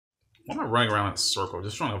Why am I running around in a circle?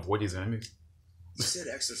 Just trying to avoid these enemies. You said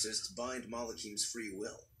exorcists bind Malakim's free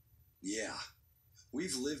will. Yeah.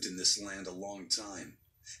 We've lived in this land a long time,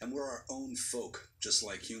 and we're our own folk, just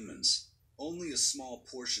like humans. Only a small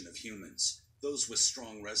portion of humans, those with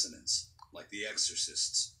strong resonance, like the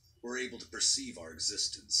exorcists, were able to perceive our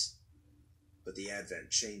existence. But the Advent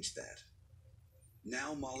changed that.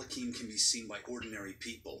 Now Malakim can be seen by ordinary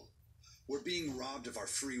people. We're being robbed of our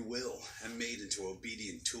free will and made into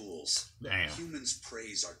obedient tools. Damn. Humans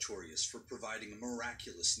praise Artorias for providing a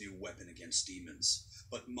miraculous new weapon against demons,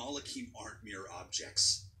 but Malakim aren't mere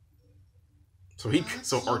objects. So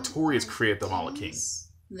Artorias created the Malakim.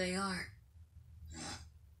 They are.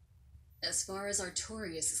 As far as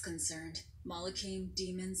Artorias is concerned, Malakim,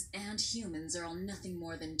 demons, and humans are all nothing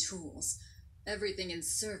more than tools. Everything in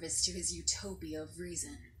service to his utopia of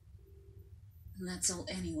reason. And that's all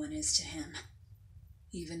anyone is to him.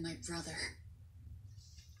 Even my brother.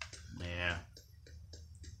 Yeah.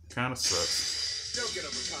 Kinda sucks. Don't get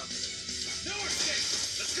overconfident. No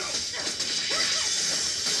escape! Let's go!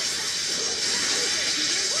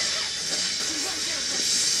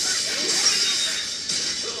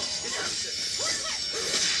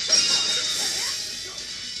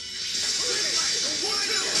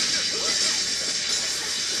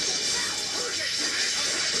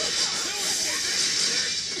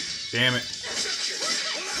 Damn it.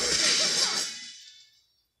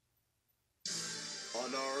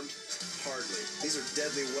 Unarmed? Hardly. These are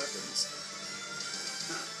deadly weapons.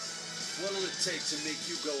 What'll it take to make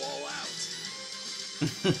you go all out?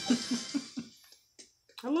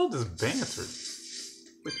 I love this banter.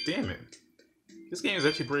 But damn it. This game is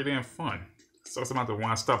actually pretty damn fun. So it's about to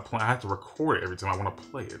want to stop playing. I have to record it every time I want to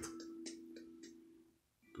play it.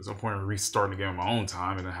 There's no point in restarting the game on my own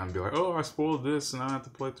time and then having to be like, oh, I spoiled this and I have to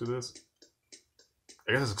play through this.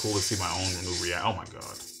 I guess it's cool to see my own new react. Oh my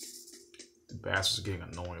god. The bastards are getting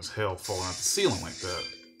annoying as hell falling out the ceiling like that.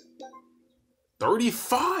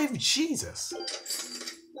 35? Jesus.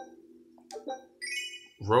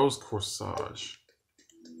 Rose Corsage.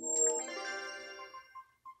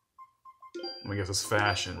 I guess it's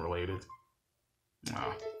fashion related.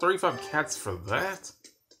 35 cats for that?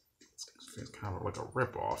 It's kind of like a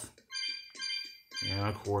ripoff. And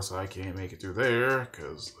of course I can't make it through there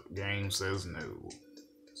because the game says no.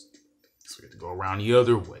 So we have to go around the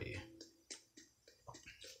other way.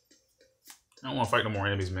 I don't want to fight no more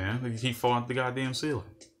enemies, man. They keep falling out the goddamn ceiling.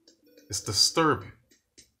 It's disturbing.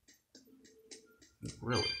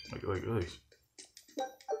 Really. Like, ugh.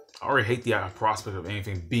 I already hate the prospect of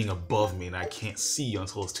anything being above me and I can't see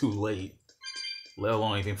until it's too late. Let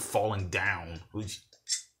alone anything falling down.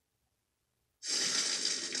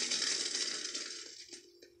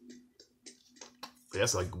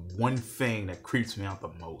 That's like one thing that creeps me out the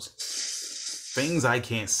most. Things I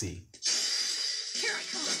can't see. Here I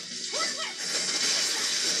come!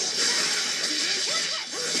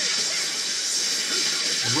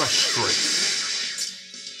 Rush straight.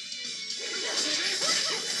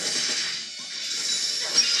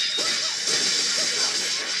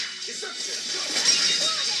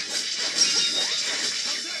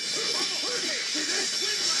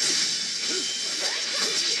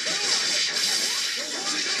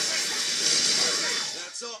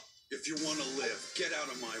 If you want to live, get out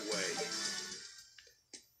of my way.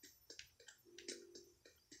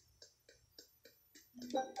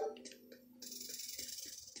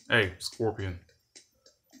 Hey, Scorpion.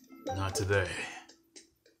 Not today.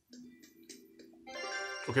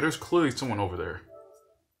 Okay, there's clearly someone over there.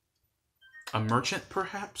 A merchant,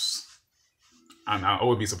 perhaps? I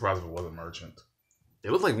would be surprised if it was a merchant.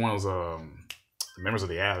 It looked like one of those members of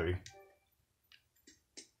the Abbey.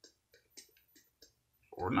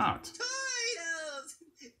 Or not. Titles!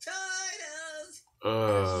 Titles!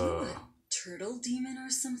 Are you a turtle demon or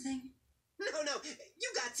something? No, you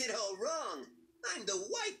got it all wrong. I'm the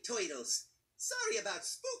White Turtles. Sorry about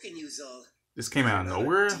spooking you all. This came out of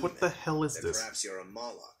nowhere? What the hell is Then this? perhaps you're a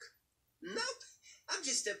Moloch. Nope, I'm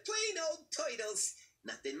just a plain old Turtles.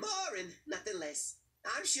 Nothing more and nothing less.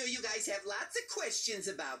 I'm sure you guys have lots of questions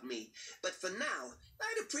about me, but for now,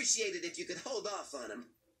 I'd appreciate it if you could hold off on them.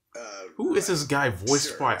 Who is this guy voiced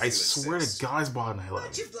Sure, by? if I you swear to insist. God's bottom of the hell out of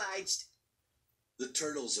Much me. obliged. The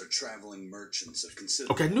turtles are traveling merchants of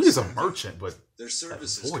considerable. Okay, I knew he's a merchant, but Their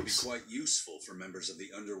services could be voice. quite useful for members of the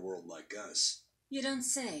underworld like us. You don't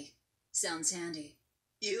say. Sounds handy.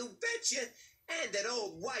 You betcha. And at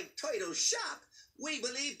old White Turtle shop, we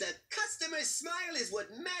believe the customer's smile is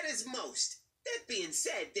what matters most. That being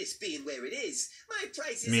said, this being where it is, my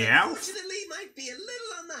prices Meow? unfortunately might be a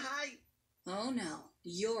little on the high. Oh no,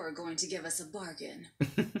 you're going to give us a bargain.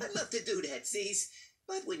 I'd love to do that, C's.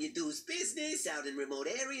 But when you do business out in remote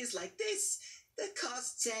areas like this, the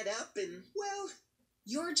costs add up and, well...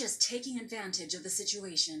 You're just taking advantage of the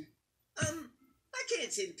situation. I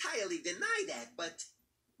can't entirely deny that, but...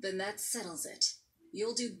 Then that settles it.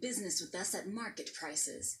 You'll do business with us at market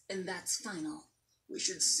prices, and that's final. We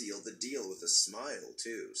should seal the deal with a smile,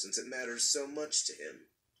 too, since it matters so much to him.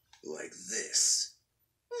 Like this.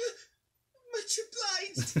 Much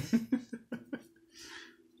obliged.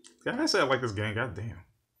 Yeah, I say I like this game. Goddamn.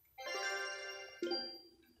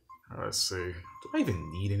 Let's see. Do I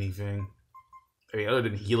even need anything? I mean, other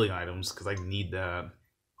than healing items, because I need that.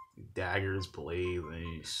 Daggers, blades,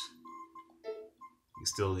 these. You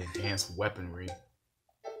still enhance weaponry.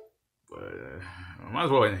 But I might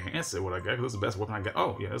as well enhance it what I got, because this is the best weapon I got.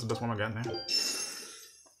 Oh, yeah, this is the best one I got now.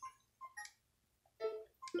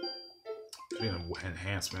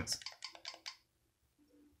 Enhancements.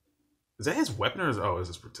 Is that his weapon or is... Oh, it's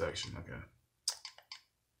his protection. Okay.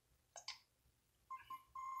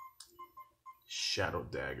 Shadow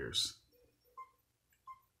daggers.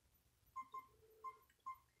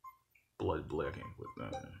 Blood blade. I can't put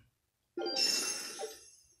that in.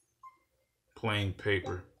 Plain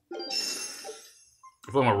paper.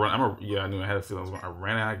 I feel like yeah, I knew I had a feeling I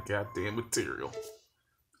ran out of goddamn material.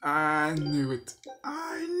 I knew it.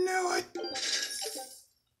 I knew it.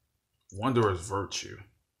 Wonder is virtue.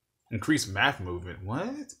 Increase math movement.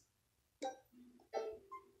 What?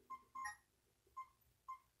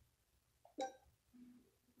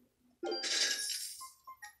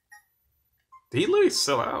 Did he literally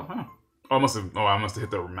sell out? Huh? Oh, I must have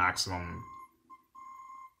hit the maximum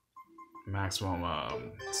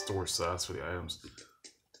store size for the items.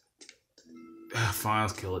 Fine,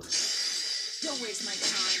 let's kill it. Don't waste my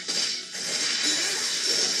time.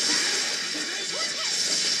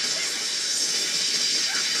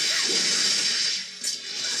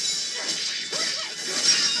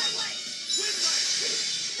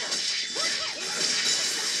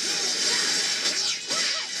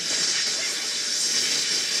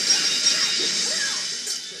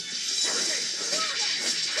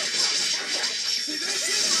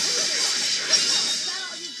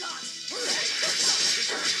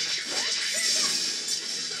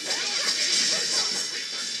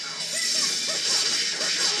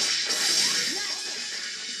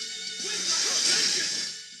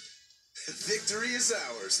 Victory is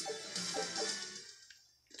ours.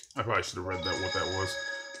 I probably should have read that what that was.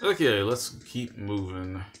 Okay, let's keep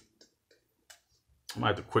moving. I might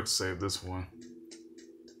have to quick save this one.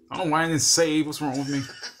 I don't know why I didn't save. What's wrong with me?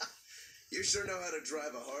 You sure know how to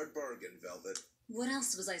drive a hard bargain, Velvet. What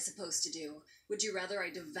else was I supposed to do? Would you rather I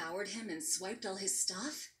devoured him and swiped all his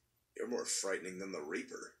stuff? You're more frightening than the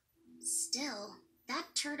Reaper. Still,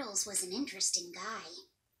 that Turtles was an interesting guy.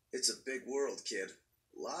 It's a big world, kid.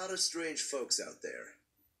 A lot of strange folks out there.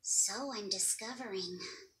 So I'm discovering.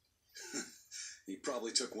 He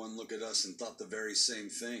probably took one look at us and thought the very same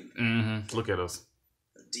thing. Mm-hmm. Look at us.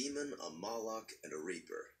 A demon, a Moloch, and a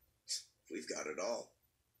Reaper. We've got it all.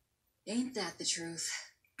 Ain't that the truth?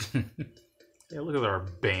 Yeah, look at our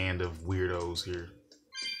band of weirdos here.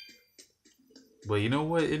 But you know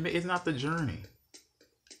what? It's not the journey.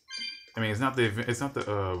 I mean, it's not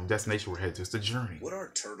the destination we're headed to. It's the journey. What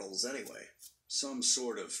are turtles anyway? Some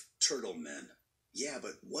sort of turtle men. Yeah,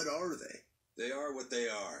 but what are they? They are what they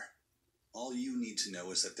are. All you need to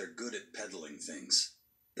know is that they're good at peddling things.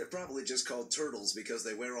 They're probably just called turtles because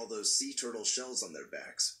they wear all those sea turtle shells on their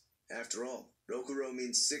backs. After all, Rokuro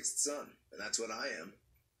means sixth son, and that's what I am.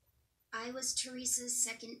 I was Teresa's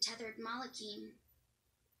second tethered Malakim.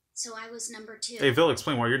 So I was number 2. Hey, Phil,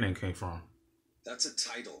 explain where your name came from. That's a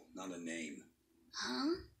title, not a name.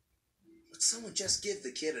 Huh? Would someone just give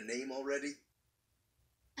the kid a name already?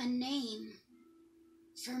 A name?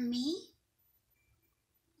 For me?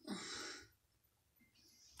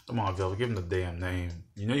 Come on, Velvet, give him the damn name.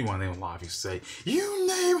 You know you want to name him live. You say, you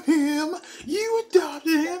name him, you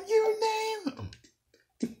adopted him, you name him.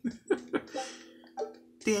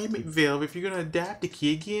 Damn it, Velvet, if you're going to adopt a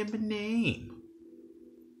kid, give him a name.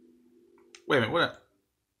 Wait a minute, what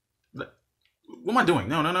am I doing?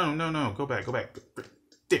 No, go back.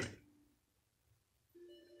 Damn it.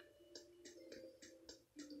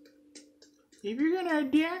 If you're going to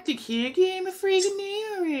adopt a kid, give him a freaking name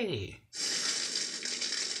already.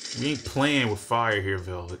 We ain't playing with fire here,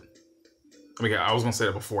 Velvet. I mean, I was gonna say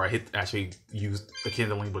that before I actually used the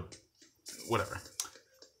kindling, but whatever.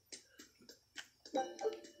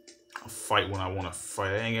 I'll fight when I want to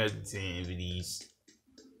fight. I ain't got time for these.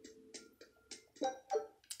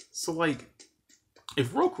 So, like,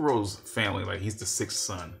 if Rokuro's family, like, he's the 6th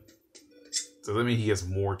son, does that mean he has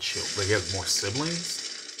more children? Like, he has more siblings?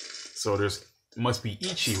 So there's must be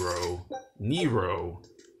Ichiro, Nero.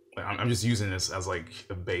 Like, I'm just using this as like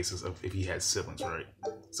a basis of if he had siblings, right?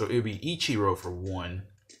 So it'd be Ichiro for 1,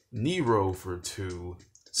 Nero for 2,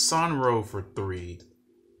 Sanro for 3,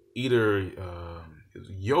 either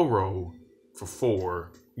Yoro for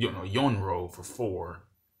 4, Yonro for 4,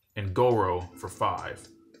 and Goro for 5,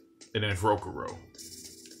 and then it's Rokuro.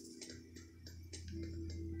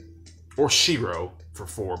 Or Shiro for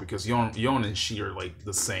 4, because Yon and Shi are like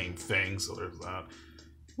the same thing, so there's that.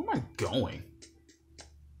 Where am I going?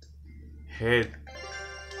 Head.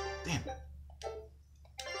 Damn it.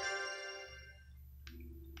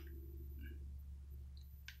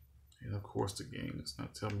 And of course the game is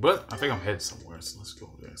not telling me, but I think I'm headed somewhere, so let's go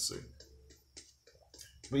there and see.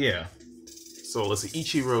 But yeah, so let's see,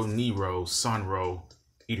 Ichiro, Nero, Sanro,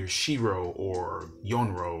 either Shiro or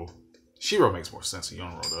Yonro. Shiro makes more sense than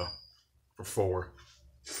Yonro though, for 4.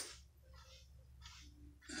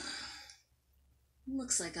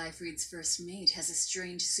 Looks like Ifrid's first mate has a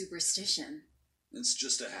strange superstition. It's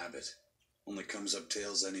just a habit. Only comes up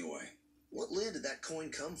tails anyway. What land did that coin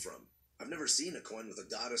come from? I've never seen a coin with a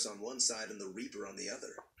goddess on one side and the Reaper on the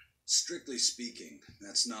other. Strictly speaking,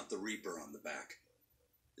 that's not the Reaper on the back.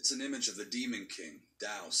 It's an image of the Demon King,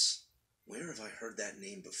 Daus. Where have I heard that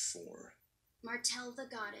name before? Martel the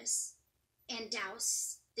goddess, and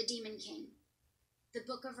Daus the demon king. The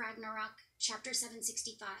Book of Ragnarok, chapter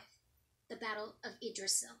 765. The Battle of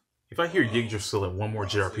Yggdrasil. If I hear Yggdrasil in one more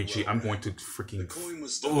JRPG, I'm going to freaking... The coin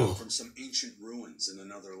was dug up from some ancient ruins in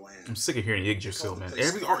another land. I'm sick of hearing Yggdrasil, man.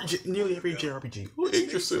 Nearly every JRPG. It's made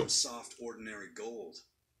Yggdrasil. from soft, ordinary gold,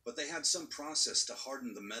 but they had some process to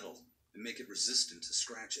harden the metal and make it resistant to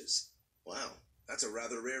scratches. Wow, that's a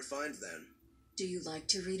rather rare find then. Do you like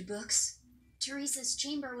to read books? Teresa's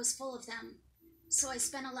chamber was full of them, so I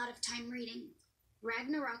spent a lot of time reading.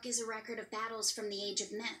 Ragnarok is a record of battles from the Age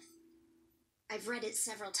of Myth. I've read it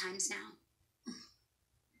several times now.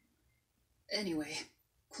 Anyway,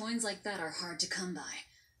 coins like that are hard to come by.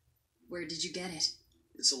 Where did you get it?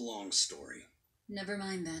 It's a long story. Never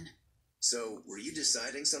mind then. So, were you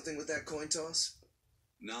deciding something with that coin toss?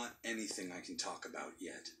 Not anything I can talk about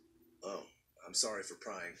yet. Oh, I'm sorry for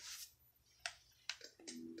prying.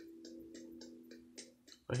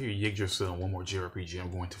 If I hear Yggdrasil in one more JRPG,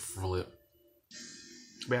 I'm going to flip.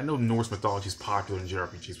 Man, I know Norse mythology is popular in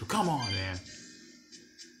JRPGs, but come on, man.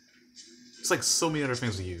 It's like so many other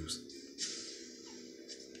things to use.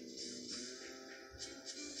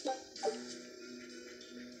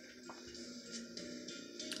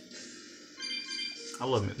 I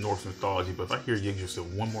love Norse mythology, but if I hear Yggdrasil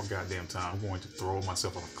one more goddamn time, I'm going to throw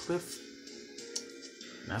myself off a cliff.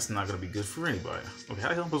 And that's not going to be good for anybody. Okay, how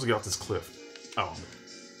the hell am I supposed to get off this cliff? Oh, man.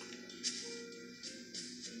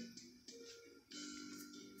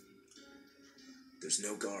 There's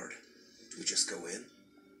no guard. Do we just go in?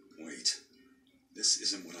 Wait. This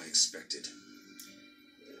isn't what I expected.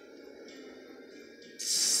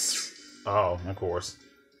 Oh, of course.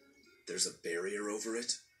 There's a barrier over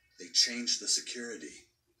it? They changed the security.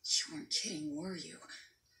 You weren't kidding, were you?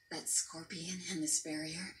 That scorpion and this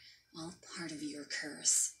barrier, all part of your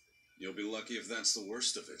curse. You'll be lucky if that's the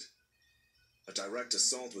worst of it. A direct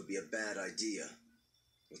assault would be a bad idea.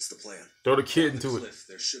 What's the plan? Throw the kid On the into cliff,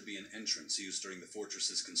 there should be an entrance used during the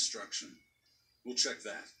fortress's construction. We'll check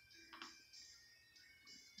that.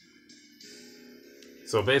 it.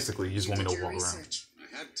 So basically, you just want me to did your walk around. research.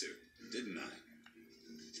 I had to, didn't I?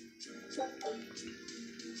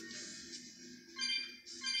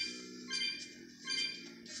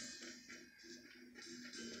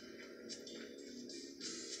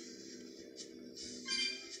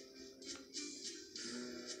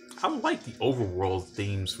 I like the overworld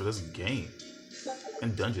themes for this game.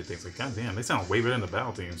 And dungeon things. Like, goddamn, they sound way better than the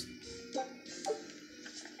battle themes.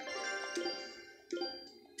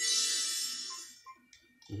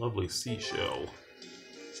 Lovely seashell.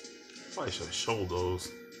 Probably should have showed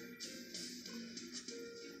those.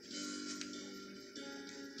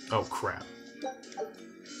 Oh, crap.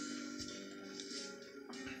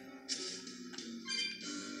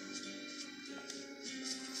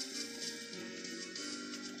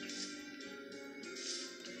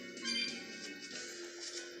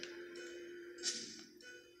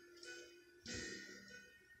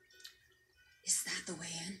 Is that the way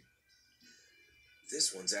in?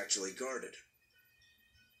 This one's actually guarded.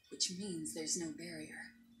 Which means there's no barrier.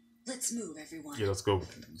 Let's move, everyone. Yeah, let's go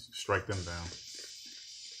strike them down.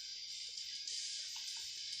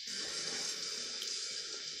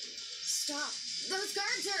 Stop. Those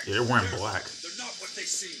guards are... Yeah, they're wearing black. They're not what they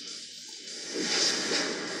seem.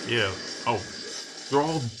 Yeah. Oh. They're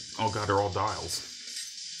all... Oh god, they're all dials.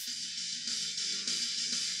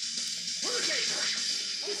 For the gate!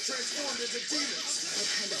 transformed into demons. What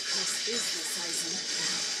kind of curse is this, Aizen?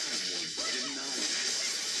 Didn't I?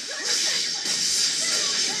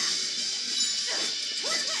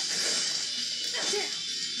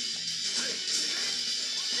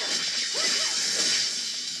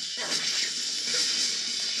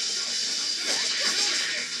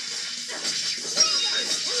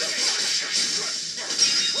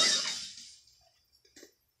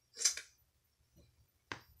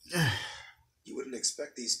 You wouldn't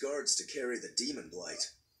expect these guards to carry the demon blight.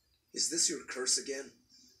 Is this your curse again?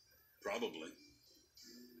 Probably.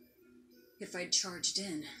 If I'd charged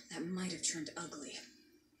in, that might have turned ugly.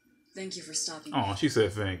 Thank you for stopping Oh, me. she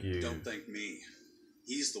said thank you. Don't thank me.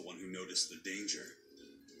 He's the one who noticed the danger.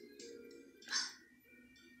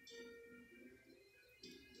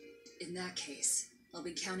 In that case, I'll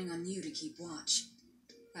be counting on you to keep watch.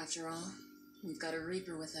 After all, we've got a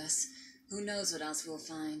Reaper with us. Who knows what else we'll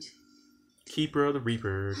find? Keeper of the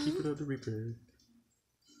Reaper. Keeper of the Reaper.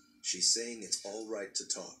 She's saying it's all right to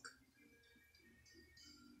talk.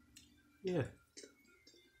 Yeah.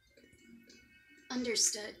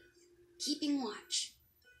 Understood. Keeping watch.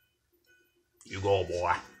 You go,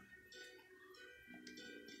 boy.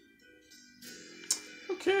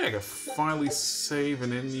 Okay, I can finally save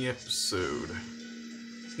and end the episode.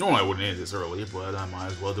 Normally I wouldn't end this early, but I might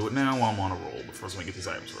as well do it now while I'm on a roll. But first, let me get these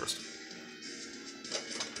items first.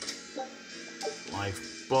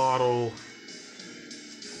 Life bottle.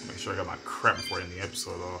 Make sure I got my crap before I end the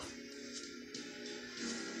episode off.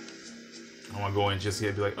 I don't want to go in just yet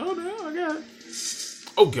and be like, oh no, I got it.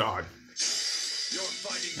 Oh god.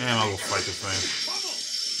 And I'll go fight this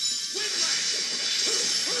thing.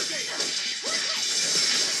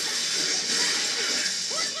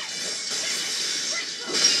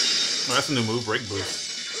 Oh, that's a new move, Break Boost.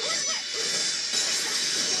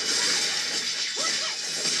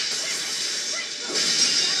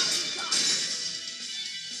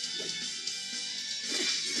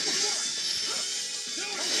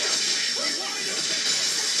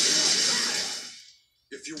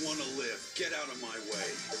 If you want to live, get out of my way.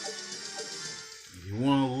 If you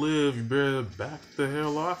want to live, you better back the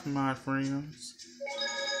hell off, my friends.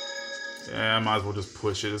 Yeah, I might as well just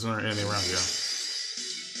push it. Isn't there anything around here?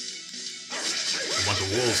 A bunch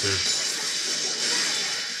of wolves here.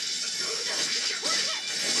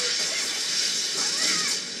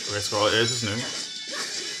 Okay, Scarlet Edge is new.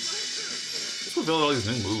 Let's reveal all these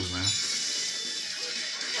new moves, man.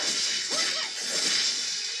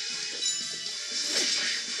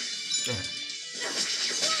 Damn.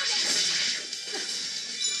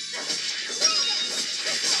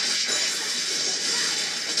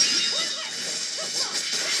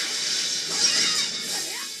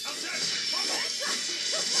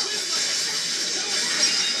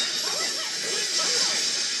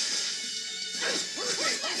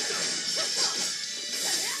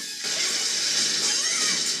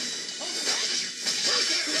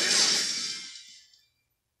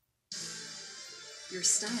 Your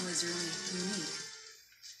style is really unique.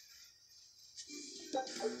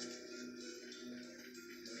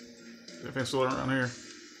 Anything still around here?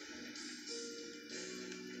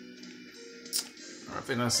 Alright, I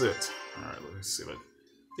think that's it. Alright, let's see.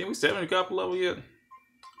 Didn't we still haven't got up level yet?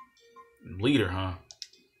 Leader, huh?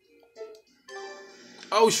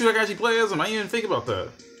 Oh shoot, I can actually play as him. I didn't even think about that.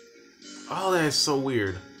 Oh, that is so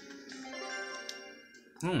weird.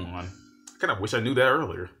 Hold on. I kind of wish I knew that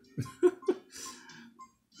earlier.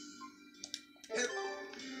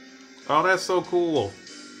 Oh, that's so cool.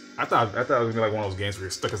 I thought it was gonna be like one of those games where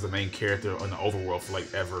you're stuck as the main character in the overworld for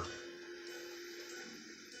like ever.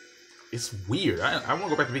 It's weird. I want to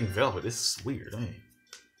go back to being Velvet. This is weird. Hey.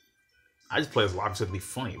 I just play as Laffy said to be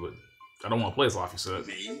funny, but I don't want to play as Laffy said.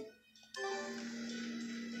 Me?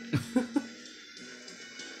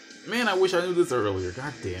 Man, I wish I knew this earlier.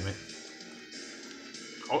 God damn it.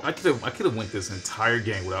 Oh, I could have went this entire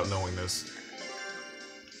game without knowing this.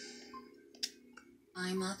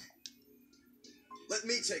 I'm up. Let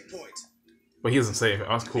me take point. But he doesn't say it. Oh,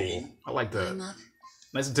 that's cool. I like I'm that. up.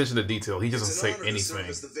 Nice attention to detail. He doesn't It's say an honor to serve anything.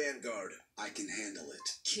 as the vanguard. I can handle it.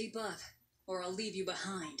 Keep up, or I'll leave you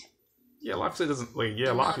behind. Yeah, Laffy doesn't like.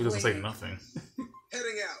 Yeah, I'm not Laffy doesn't say waiting. nothing.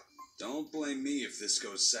 Heading out. Don't blame me if this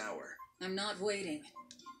goes sour. I'm not waiting.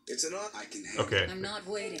 It's an honor. I can handle Okay. I'm not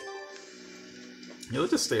waiting. Yeah,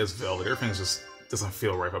 let's just stay as Velvet. Everything just doesn't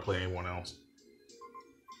feel right if I play anyone else.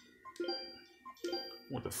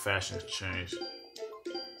 What the fashion's changed.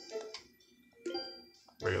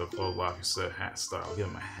 Regular clothes, Laffy said, hat style. Give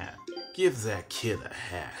him a hat. Give that kid a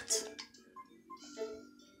hat.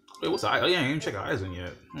 Wait, what's the eye? Oh, yeah, I ain't even check eyes in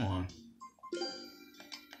yet. Hold on.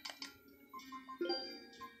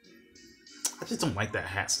 just don't like that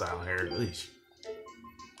hat style here. Eesh.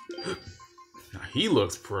 Now he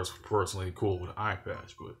looks personally cool with an eye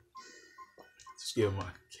patch, but just give him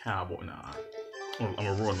a cowboy. Nah, I'm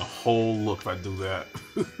gonna ruin the whole look if I do that.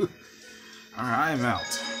 All right, I am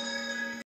out.